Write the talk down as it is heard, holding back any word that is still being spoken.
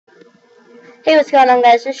Hey, what's going on,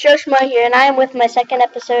 guys? It's Joshua here, and I am with my second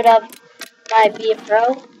episode of my Be a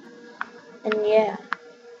Pro. And yeah.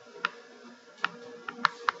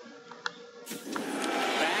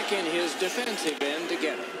 Back in his defensive end to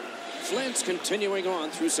get it. Flint's continuing on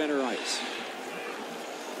through center ice.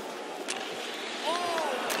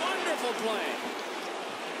 Oh, wonderful play.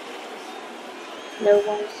 No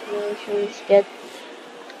one simulations. Good.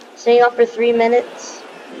 Staying up for 3 minutes.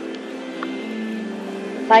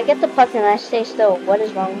 If I get the puck and I stay still, what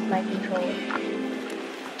is wrong with my controller?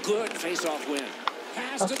 Good face-off win.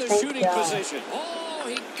 Pass to the thank shooting God. position. Oh,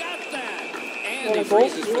 he got that. And You he wanna go?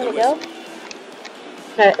 freezes You for the wanna go? whistle.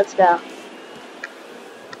 Alright, let's go.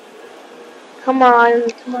 Come on,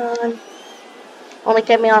 come on. Only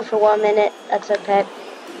kept me on for 1 minute. That's okay.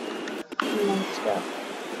 Come on, let's go.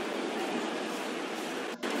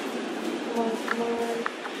 Come on.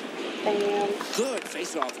 Bam. Good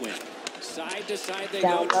face-off win. Side to side they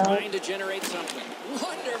Down go, low. trying to generate something.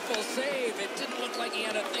 Wonderful save. It didn't look like he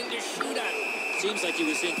had a thing to shoot at. Seems like he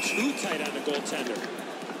was in too tight on the goaltender.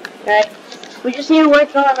 Right. We just need to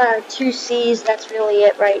work on our 2 C's. That's really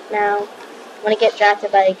it right now. I want to get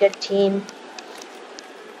drafted by a good team.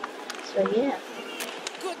 So yeah.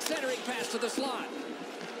 Good centering pass to the slot.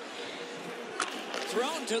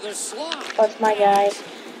 Thrown to the slot. That's my guy.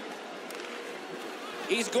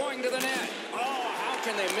 He's going to the net. Oh, how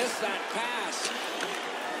can they miss that pass?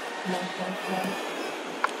 Come on, come on, come on.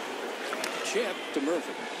 Chip to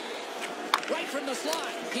Murphy. Right from the slot.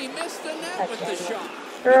 He missed the net with the shot.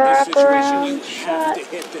 Wrap around shot.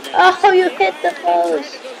 Oh, you hit the post. Tried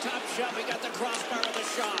to go top shot. He got the crossbar of the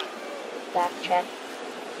shot. Back check.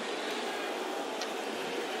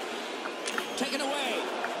 Taken away.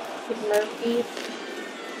 Good Murphy.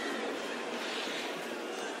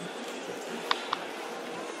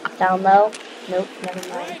 Down low. Nope, never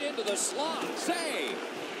mind. Right into the slot. Save.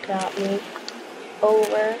 Got me. Over.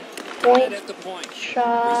 Right Point. at the point.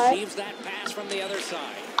 Shot. Receives that pass from the other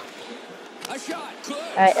side. A shot. Good.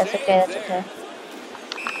 Alright, that's save okay, that's there.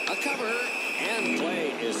 okay. A cover and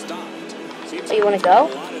play is stopped. Oh, you wanna go?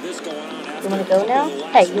 You wanna go now?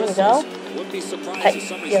 Hey, you wanna go? Hey,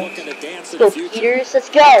 yo. Let's go, Peters. Let's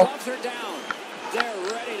go. Gloves are down.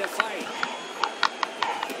 They're ready to fight.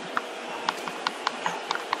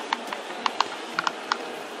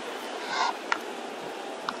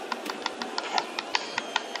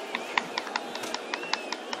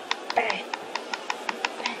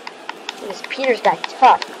 This Peters guy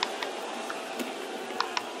tough.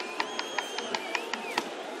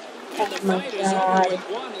 And the Oh my fight is over God. with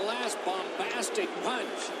one last bombastic punch.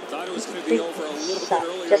 Thought it was going to be over a little bit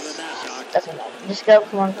earlier Just than that, Doc. doesn't matter. Just go.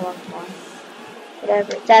 Come on, come on, come on.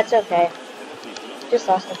 Whatever. That's okay. Just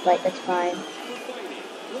lost the fight. That's fine.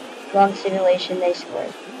 Long simulation. They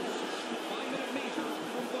scored.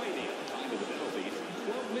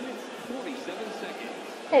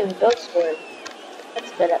 Hey, we both scored.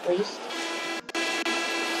 That's good at least.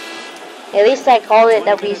 At least I called it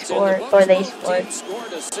that we scored, or they scored.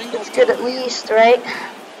 It's good at least, right?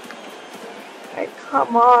 Alright,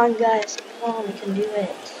 come on, guys. Come on, we can do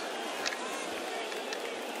it.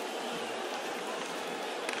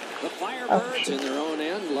 The Firebirds in their own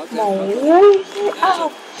end love Come on, that. where is it?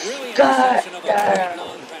 Oh, Really God. possession of a great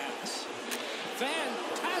long pass.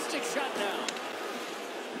 Fantastic shutdown.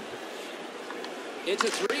 It's a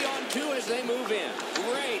 3-on-2 as they move in.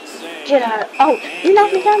 Great save. Get out. Oh, you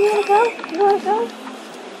knocked me down. You wanna go? You wanna go?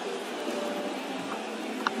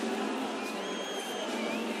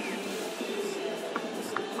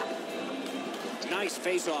 Nice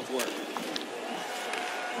face-off work.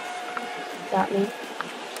 Got me.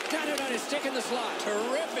 Got it on his stick in the slot.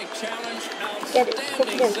 Terrific challenge. Get it.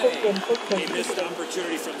 Quick Outstanding in, quick save. in, quick in. He missed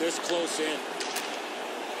opportunity from this close in.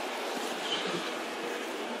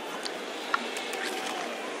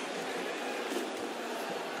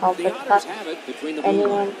 Call The quick Otters puck. have it between the blue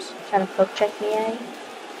Anyone lines. trying to poke check me, eh?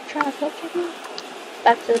 Trying to poke check me?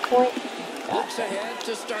 Back to the point. Looks ahead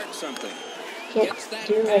to start something. Can't Gets that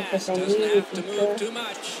do like pass. this. I Doesn't need have to move to. too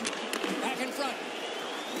much. Back in front.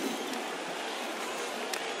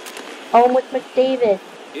 Home with McDavid.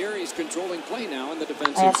 Erie's controlling play now in the I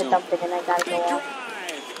defensive have to zone. dump it and I gotta Big go off. drive.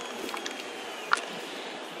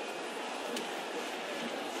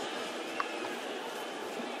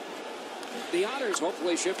 The Otters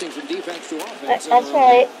hopefully shifting from defense to offense. That's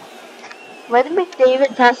right. Why did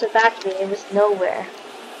McDavid pass it back to me? It was nowhere.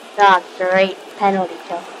 Ah, great penalty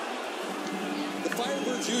kill. The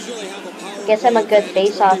Firebirds usually have a power Guess I'm a play good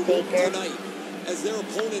advantage face-off when they win taker. tonight, as their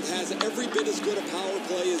opponent has every bit as good a power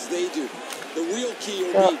play as they do. The real key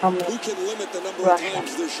will So, be who can limit the number of rush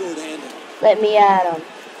times they're shorthanded. Let me at him.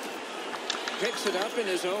 Picks it up in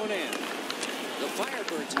his own end. The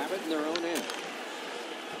Firebirds have it in their own end.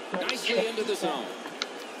 Nicely into the zone.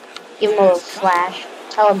 Give him a little slash.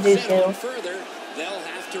 Tell him do Sent on so. further, they'll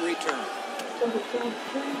have to return.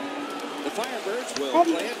 The Firebirds will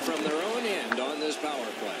play it from their own end on this power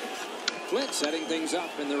play. Flint setting things up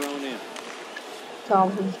in their own end. Tell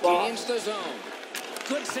him who's ball. Gains the zone.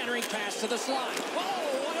 Good centering pass to the slot.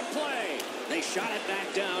 Oh, what a play. They shot it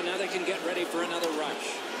back down. Now they can get ready for another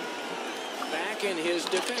rush. Back in his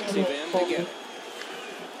defensive end again.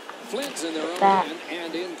 Flint's in their own end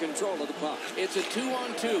and in control of the puck. It's a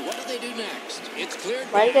 2-on-2. What do they do next? It's cleared.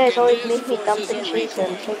 Why do you guys back, always and make me this dump forces and a chase? I'm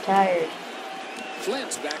replay. so tired.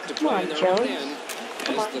 Flint's back to Come play on, in their own Jones. end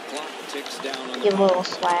Come as on. the clock ticks down on the Give him a little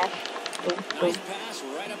clock. slash. Boom, boom. Nice pass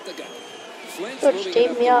right up the gut. Flint's Coach, moving it take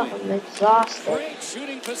up me the off. wing. I'm exhausted. Great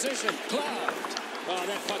shooting position. Gloved. Oh,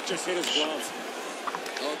 that puck just hit his glove.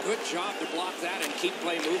 Oh, good job to block that and keep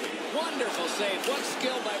play moving. Wonderful save. What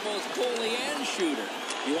skill by both goalie and shooter.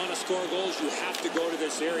 You want to score goals, you have to go to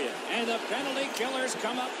this area. And the penalty killers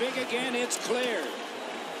come up big again. It's cleared.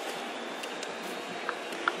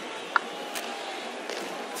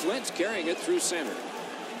 Flint's carrying it through center.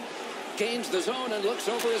 Gains the zone and looks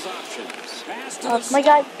over his options. Pass to the my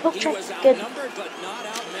God, slot. poke He check. was Good. outnumbered but not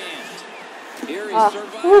outmanned. Here he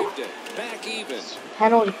whew. survived it. Back even.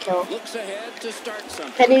 Penalty kill. Looks ahead to start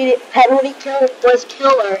something. Penalty kill was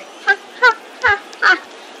killer. Ha ha ha ha.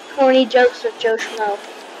 Corny jokes with Joe Schmo.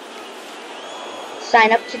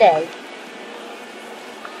 Sign up today.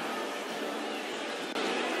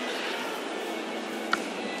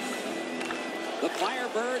 The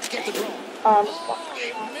Firebirds get the draw.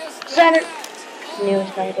 Center. Center. Knew it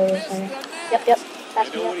was gonna go to the center. Yep. I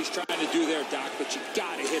Pass know me what up. he's trying to do there, Doc, but you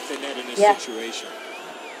gotta hit the net in this Yeah. situation.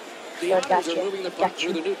 The Good, Otters gotcha. are moving the puck Gotcha.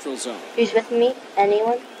 through the neutral zone. Who's with me?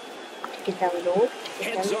 Anyone? Get down the door. Get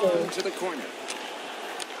down Heads the on door. to the corner.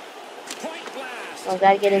 Point blast. Oh,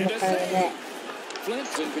 gotta get in the And a front of the save. net.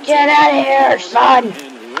 Flint's in control. Get out of here, son!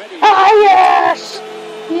 And ready. Ah, yes!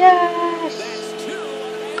 Yes! That's 2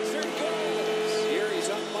 unanswered goals. Here he's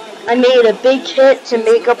up by 1. I made a big hit to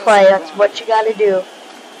make a play. That's what you gotta do.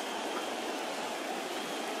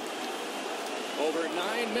 Over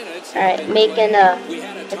 9 minutes. Alright, have been making played. a... We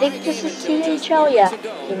had a I tie think this game is until just CHL, moments yeah.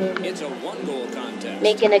 ago. It's a 1-goal contest.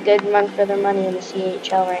 Making a good run for their money in the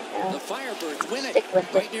CHL right The now. Firebirds win it. Stick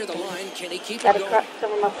with Right it. near the line. Can he keep Gotta it going?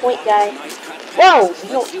 cover my point guy. Nice cut pass. Whoa! Let's You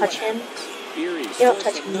don't see touch what him. happens. Erie's You don't forced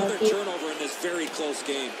touch him, another Loki. turnover in this very close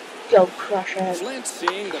game. Go crush him. Flint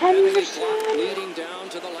seeing the Henderson. penalty clock leading down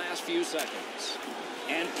to the last few seconds.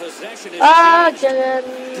 And possession is Ah, changed. get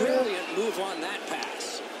him. Brilliant move on that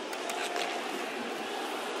pass.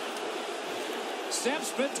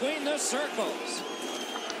 Steps between the circles.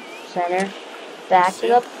 Center. Back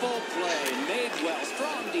it up. Simple play, made well,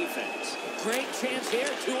 strong defense. Great chance here,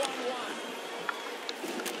 2-on-1.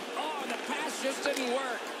 Oh, the pass just didn't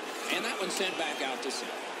work. And that one sent back out to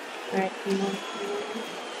center. Alright, come on.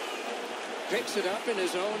 Picks it up in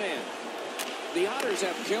his own end. The Otters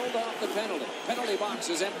have killed off the penalty. Penalty box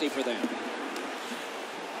is empty for them.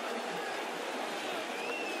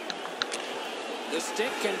 The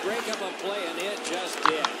stick can break up a play, and it just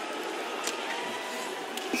did.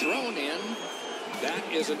 Thrown in. That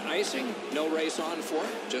is an icing. No race on for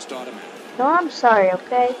it. Just automatic. No, I'm sorry,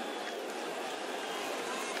 okay?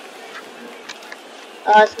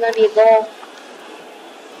 It's gonna be a goal.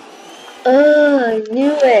 I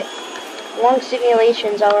knew it. Long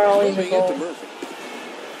simulations are always a Moving it to goal. Murphy.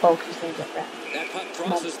 Oh, he's gonna get that. That puck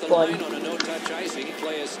crosses the Blood. line on a no-touch icing.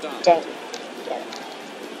 Play is stopped. Dang it. Get it.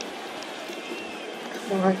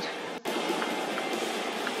 Come on.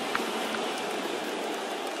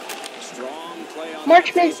 Strong play on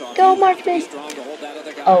Marchman, that faceoff. go You have to be Marchman. strong to hold that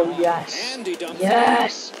other guy Oh, off. yes. And he dumped it.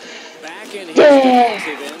 Yes! Back in his Yeah.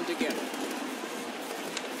 defensive end together.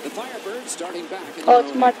 The Firebirds starting back in Oh, their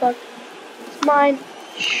it's own my end. puck. It's mine.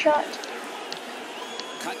 Shut.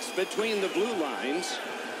 Cuts between the blue lines.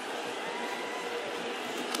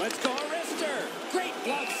 Let's go, Arister. Great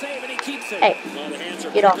glove save, and he keeps it. Hey, Well, the hands are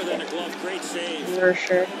Get quicker off than there. the glove. Great save. your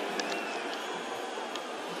shirt.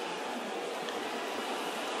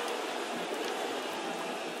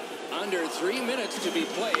 Under 3 minutes to be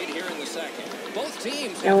played here in the second. Both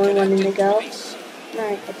teams No have one wanted connected to go? twice.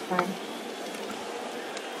 Alright, that's fine.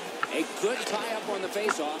 A good tie-up on the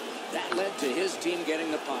faceoff. That led to his team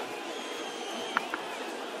getting the puck.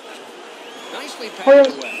 Nicely packed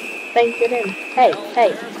Hoyles away. banked it in. Hey, Held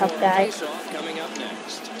hey, there tough for guy. Faceoff coming up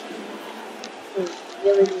next.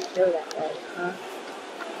 Really didn't throw that way, huh?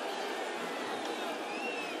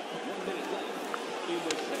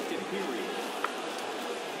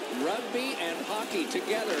 Rugby and hockey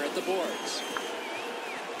together at the boards.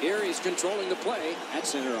 Erie's controlling the play at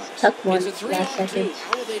center ice. Tuck one It's a 3-on-2. last second.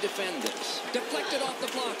 How will they defend this? Deflected off the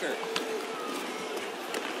blocker.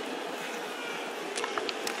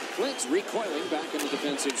 Flint's recoiling back in the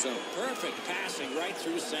defensive zone. Perfect passing right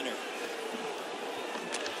through center.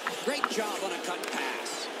 Great job on a cut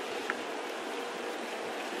pass.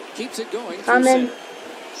 Keeps it going through Coming.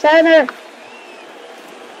 center. Center.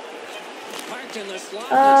 Parked in the slot.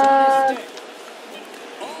 That's on his stick.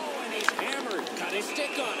 Oh, and he's hammered. Got his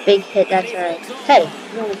stick on it. Big hit, that's right. Hey,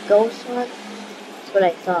 you want to go, son? That's what I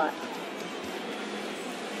thought.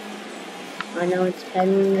 I know it's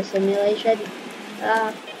pending the simulation.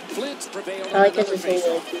 Flint's prevailed on Probably because another it's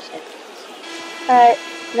only faceoff. 2 seconds. Alright,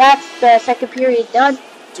 that's the second period done.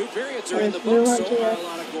 2 periods are in the Let's move books, on so to far the a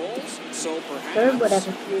lot of goals. So perhaps third,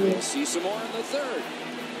 whatever we'll period. see some more in the third.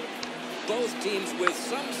 Both teams with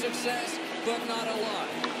some success, but not a lot.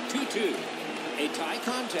 2-2. A tie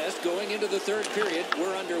contest going into the third period.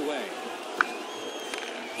 We're underway.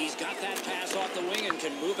 He's got that pass off the wing and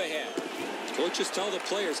can move ahead. Coaches tell the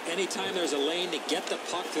players anytime there's a lane to get the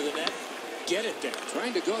puck to the net, get it there.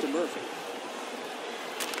 Trying to go to Murphy.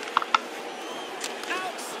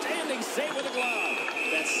 Outstanding save with a glove.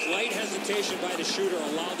 That slight hesitation by the shooter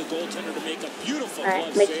allowed the goaltender to make a beautiful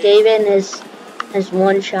Alright, glove save. McDavid has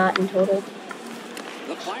 1 shot in total.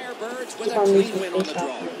 The Firebirds with Keep a on clean losing win on the face draw.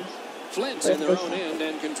 off. Flint's in their own end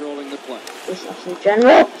and controlling the play. Face offs in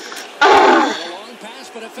general. Ah! A long pass,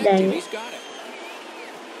 but Dang effective. it. He's got it.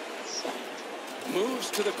 Moves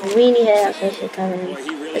to the corner. Weenie hit especially coming in. Boy, he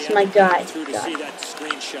really It's had my to guy. think through to see that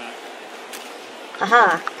screenshot.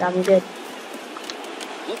 Haha, got me good.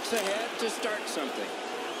 Looks ahead to start something.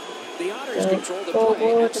 The Otters Go control the play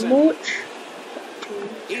forward at the center. mooch.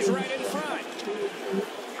 He's right in front.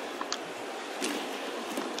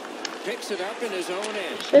 Picks it up in his own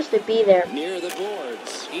end. Supposed to be there. Near the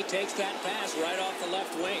boards. He takes that pass right off the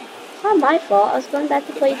left wing. It's not my fault. I was going back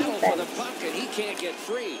to The play battle for the defense. puck, and he can't get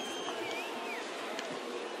free.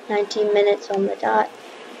 19 minutes on the dot.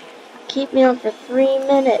 Keep me on for 3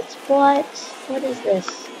 minutes. What? What is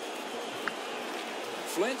this?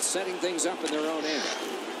 Flint setting things up in their own end.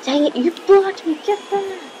 Dang it, you blocked me. Get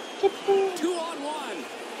back. Get back. 2-on-1.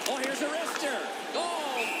 Oh, here's a wrister.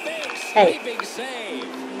 Oh, big Hey. sweeping save.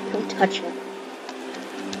 Don't touch it.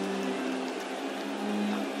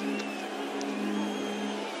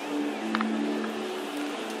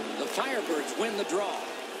 The Firebirds win the draw.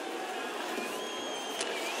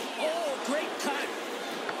 Oh, great cut.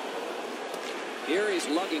 Erie's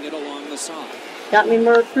lugging it along the side. Got me,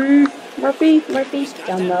 Murphy. Murphy. He's got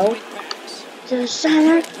Down that low. point pass. To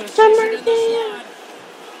center. To Position in the Murphy. slot.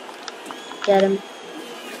 Get him.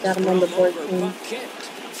 Got him on the board Over, team. puck kicked.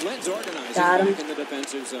 Flint's organizing Got him. back in the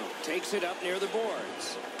defensive zone. Takes it up near the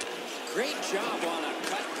boards. Great job on a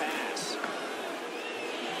cut pass.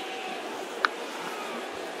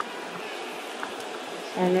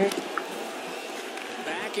 Center.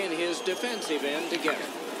 Back in his defensive end to get it.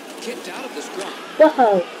 Kicked out of the scrum.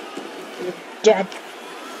 Whoa. You're dead.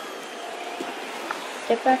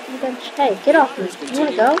 Get back to the bench. Hey, get off me. Otters You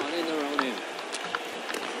wanna continue go? on in their own end.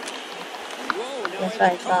 Whoa, now That's in what I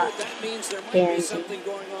the thought. code, that means there might be Pansy. something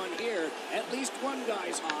going on here. At least one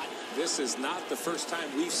guy's hot. This is not the first time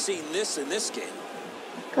we've seen this in this game.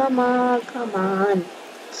 Come on, come on.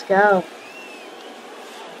 Let's go.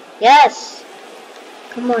 Yes!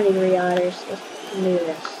 Come on, Erie Otters. Let's do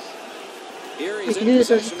this. Erie's We can in do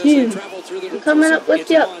this as a possession as they team. travel through the I'm neutral coming zone. up with It's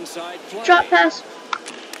you. an onside play. Drop pass.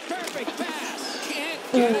 Perfect pass.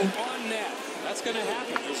 Can't get it on net. That's going to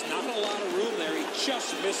happen. There's not a lot of room there. He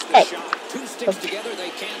just missed the Hey. shot. Two sticks together, they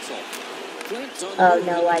cancel. Flint's on Oh, the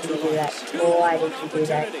no, move why with did you neutral do that? ice. Well, why did Two-on-one you do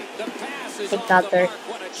that? opportunity. The pass is Think off about the their mark.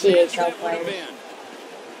 What a chance CHL that would have players. been.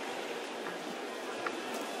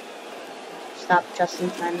 Stop just in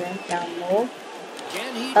time there. Down low.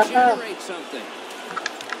 Can he Uh-oh. generate something?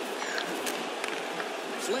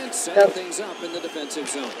 Flint setting Go. things up in the defensive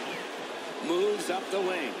zone. Moves up the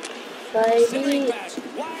wing. Centering Baby. pass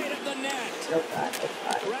wide of the net. Oh god, oh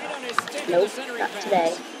god, oh Right on god. his stick in Nope, the centering not pass.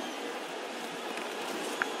 today.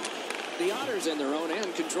 The Otters in their own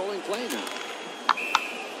end controlling play now.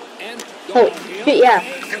 And Oh, yeah.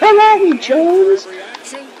 Come on, Jones.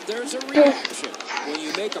 Reaction, there's a reaction. When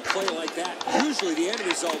you make a play like that, usually the end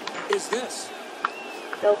result is this.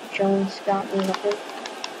 Nope, Jones got me. Nothing.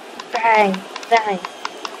 Bang, bang.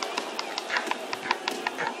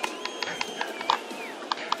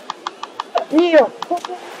 Neil.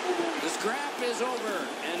 The scrap is over,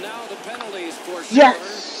 and now the penalties for sure.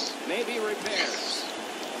 Yes. Maybe repairs.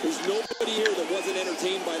 There's nobody here that wasn't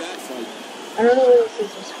entertained by that fight. I don't know what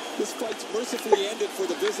this is. This fight's mercifully ended for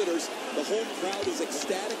the visitors. The home crowd is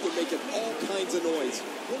ecstatic and making all kinds of noise.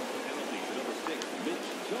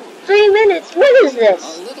 3 minutes? What is A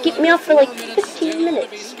this? little Keep me under off for like 4 minutes 15 still to be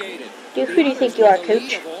minutes. skated. Dude, who do you think you are,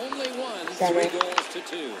 coach? Have only won Center. 3 goals to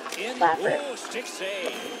 2. Flapper. Oh, stick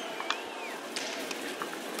save.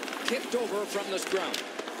 Kicked over from the scrum.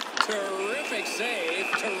 Terrific save.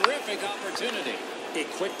 Terrific opportunity. A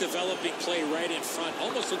quick developing play right in front.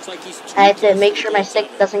 Almost looks like he's too I have to close make the sure my goal. stick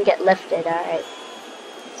doesn't get lifted. Alright.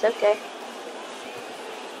 It's okay.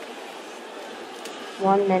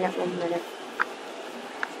 1 minute, 1 minute.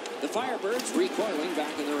 The Firebirds recoiling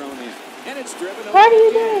back in their own end. And it's driven over. What are you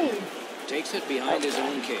again. doing? Takes it behind his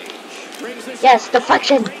own cage. Brings the Yes, shot.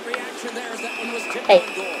 deflection. Great reaction there as that one was tipped Hey. on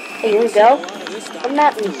goal. Hey, here we A go. lot of this Come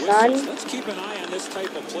at me, after son. whistles. Let's keep an eye on this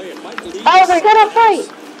type of play. It might lead Oh, to they're gonna something. fight.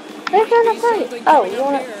 They're gonna fight. Oh, you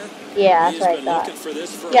wanna... Yeah, that's He's what I been thought. looking for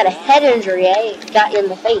this for You got a while. head injury, eh? Got you in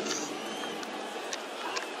the face.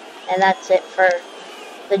 And that's it for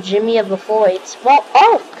the Jimmy of the Floyds. Well,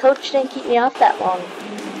 oh, coach didn't keep me off that long.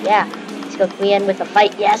 Yeah, let's go. Can we end with a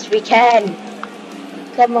fight? Yes, we can.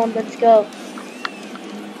 Come on, let's go.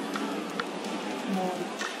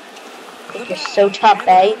 I think you're so tough,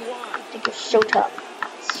 eh? I think you're so tough.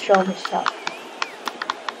 Let's show him his tough.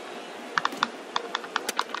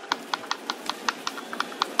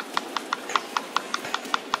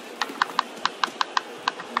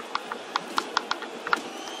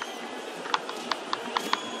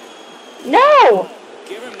 No!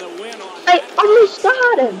 Give him the win on I that. almost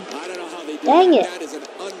got him. I don't know how they do Dang that. it. That is an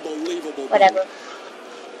unbelievable Whatever.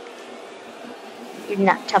 You're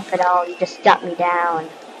not tough at all. You just got me down.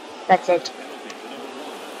 That's it.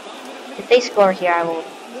 If they score here, I will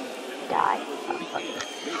die. Oh, fuck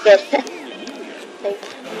it. Good.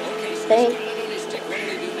 Thank.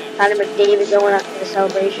 Connor McDavid going up for the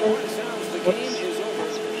celebration. Whoops.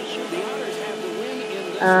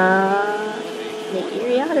 The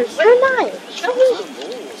Erie Otters. Where am I? Show me.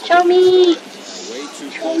 Show me. Way too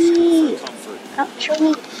Show close me. for comfort. Oh, show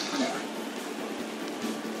me.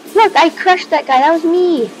 Look, I crushed that guy. That was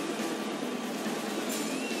me.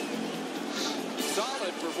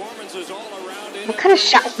 Solid performances all around. What kind of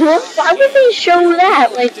shot? Why would they show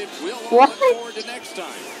that? Like, what?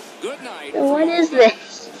 Good night. What is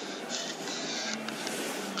this?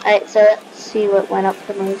 Alright, so let's see what went up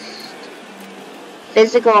the most.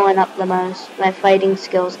 Physical went up the most. My fighting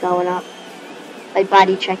skills going up. My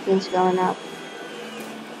body checking's going up.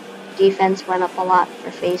 Defense went up a lot for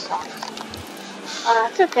face-offs.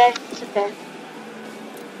 It's okay. It's okay.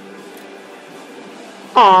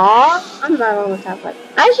 Aww, I'm not on the top left.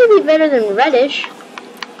 I should be better than Reddish.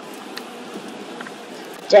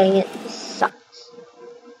 Dang it, this sucks.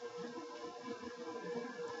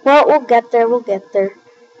 Well, we'll get there, we'll get there.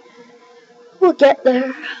 We'll get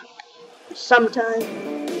there. Sometime.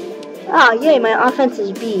 Ah, yay, my offense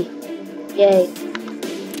is B. Yay.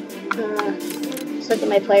 Let's look at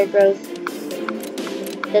my player growth.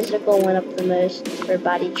 Physical went up the most for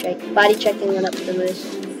body check. Body checking went up the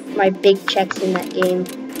most. My big checks in that game.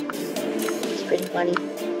 It's pretty funny.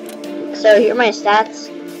 So here are my stats.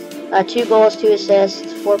 2 goals, 2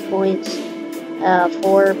 assists, 4 points,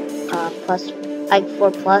 4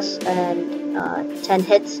 plus, and 10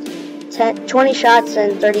 hits, 20 shots,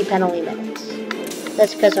 and 30 penalty minutes.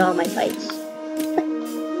 That's because of all my fights.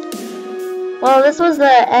 Well, this was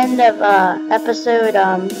the end of episode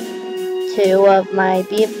 2 of my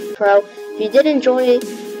Be a Pro. If you did enjoy,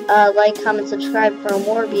 like, comment, subscribe for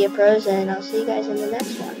more Be a Pros, and I'll see you guys in the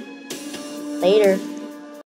next one. Later.